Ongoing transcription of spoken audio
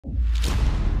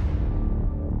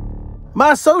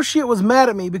My associate was mad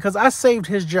at me because I saved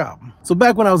his job. So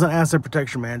back when I was an asset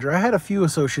protection manager, I had a few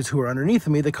associates who were underneath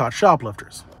of me that caught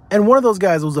shoplifters. And one of those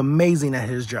guys was amazing at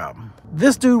his job.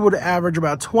 This dude would average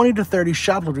about 20 to 30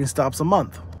 shoplifting stops a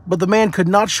month. But the man could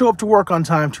not show up to work on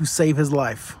time to save his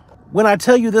life. When I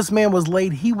tell you this man was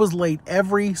late, he was late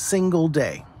every single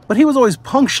day. But he was always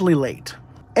punctually late.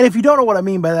 And if you don't know what I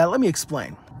mean by that, let me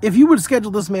explain. If you would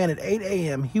schedule this man at 8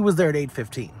 a.m., he was there at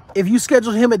 8:15. If you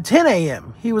scheduled him at 10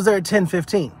 a.m., he was there at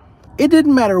 10:15. It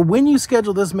didn't matter when you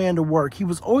scheduled this man to work, he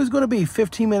was always going to be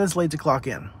 15 minutes late to clock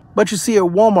in. But you see, at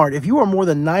Walmart, if you are more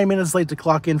than 9 minutes late to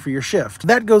clock in for your shift,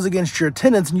 that goes against your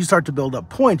attendance and you start to build up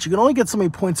points. You can only get so many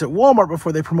points at Walmart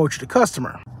before they promote you to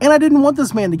customer. And I didn't want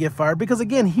this man to get fired because,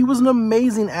 again, he was an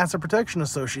amazing asset protection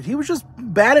associate. He was just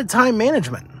bad at time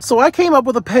management. So I came up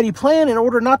with a petty plan in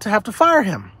order not to have to fire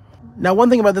him. Now, one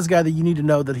thing about this guy that you need to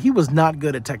know, that he was not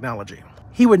good at technology.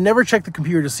 He would never check the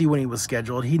computer to see when he was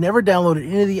scheduled. He never downloaded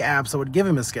any of the apps that would give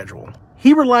him his schedule.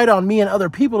 He relied on me and other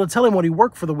people to tell him what he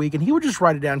worked for the week, and he would just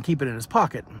write it down and keep it in his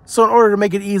pocket. So in order to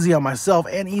make it easy on myself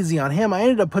and easy on him, I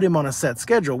ended up putting him on a set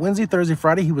schedule. Wednesday, Thursday,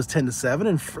 Friday, he was 10 to 7,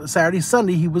 and Saturday,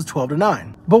 Sunday, he was 12 to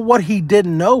 9. But what he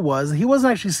didn't know was he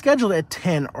wasn't actually scheduled at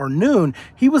 10 or noon.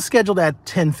 He was scheduled at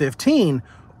 10:15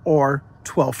 or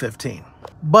 12:15.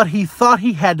 But he thought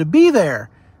he had to be there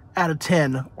at a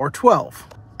 10 or 12.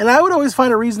 And I would always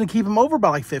find a reason to keep him over by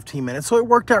like 15 minutes, so it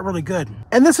worked out really good.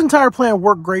 And this entire plan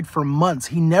worked great for months.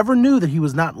 He never knew that he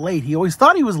was not late. He always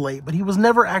thought he was late, but he was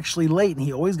never actually late, and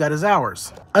he always got his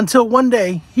hours. Until one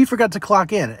day, he forgot to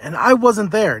clock in, and I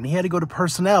wasn't there, and he had to go to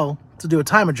personnel to do a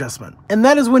time adjustment. And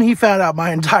that is when he found out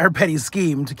my entire petty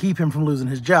scheme to keep him from losing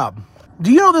his job.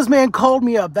 Do you know this man called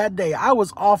me up that day? I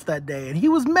was off that day, and he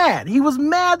was mad. He was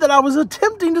mad that I was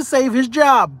attempting to save his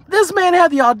job. This man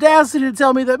had the audacity to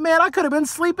tell me that, man, I could have been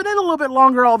sleeping in a little bit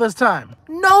longer all this time.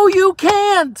 No, you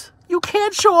can't. You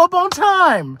can't show up on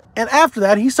time. And after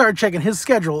that, he started checking his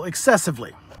schedule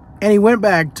excessively. And he went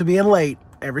back to being late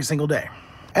every single day.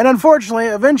 And unfortunately,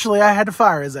 eventually, I had to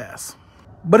fire his ass.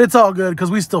 But it's all good because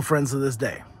we still friends to this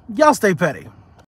day. Y'all stay petty.